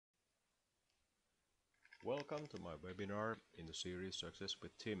Welcome to my webinar in the series Success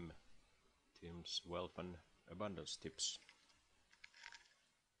with Tim, Tim's Wealth and Abundance Tips.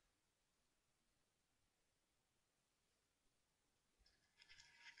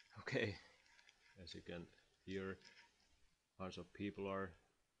 Okay, as you can hear, tons of people are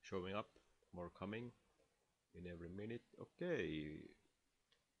showing up, more coming in every minute. Okay,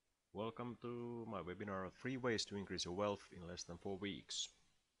 welcome to my webinar, 3 ways to increase your wealth in less than 4 weeks.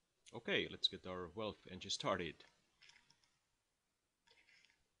 Okay, let's get our wealth engine started.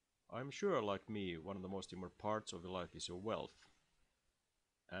 I'm sure, like me, one of the most important parts of your life is your wealth.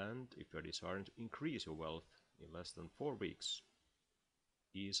 And if you're desiring to increase your wealth in less than 4 weeks,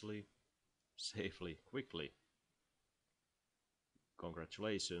 easily, safely, quickly,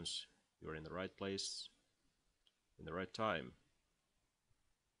 congratulations, you're in the right place, in the right time.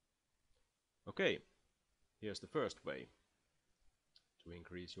 Okay, here's the first way to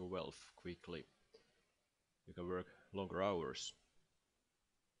increase your wealth quickly. You can work longer hours.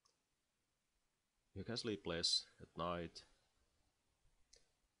 You can sleep less at night.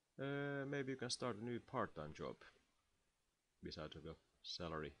 Maybe you can start a new part-time job besides your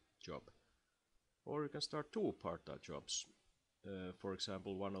salary job. Or you can start 2 part-time jobs. For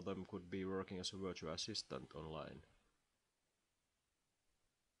example, one of them could be working as a virtual assistant online.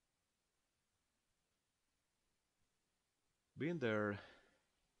 Been there,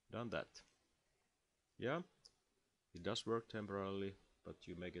 done that. Yeah, it does work temporarily, but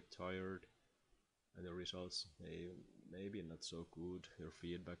you may get tired and your results maybe not so good, your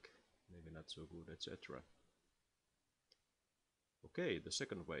feedback maybe not so good, etc. Okay, the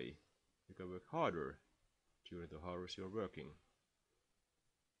second way, you can work harder during the hours you're working.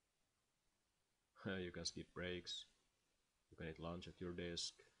 You can skip breaks, you can eat lunch at your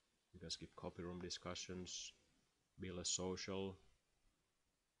desk, you can skip coffee room discussions, be less social.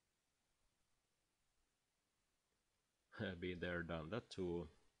 Been there, done that too.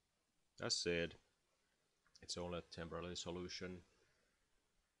 As said, it's only a temporary solution.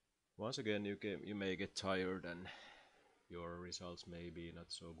 Once again, you may get tired and your results may be not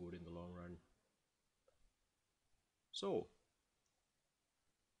so good in the long run. So,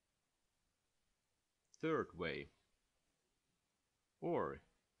 third way, or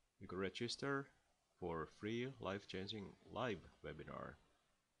you can register for a free life-changing live webinar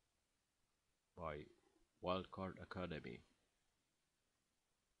by Wildcard Academy.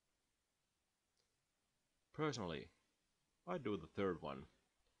 Personally, I do the third one,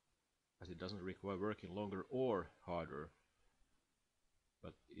 as it doesn't require working longer or harder,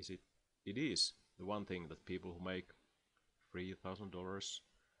 but it is the one thing that people who make $3,000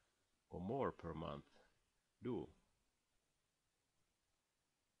 or more per month do.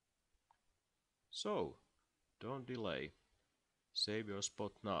 So, don't delay. Save your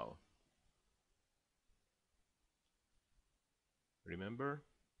spot now. Remember,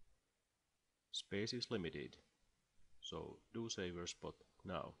 space is limited, so do save your spot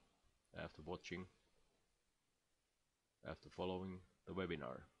now, after watching, after following the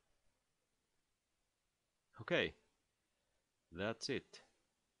webinar. Okay, that's it.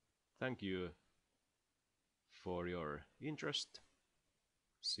 Thank you for your interest.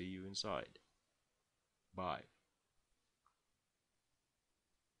 See you inside. Bye.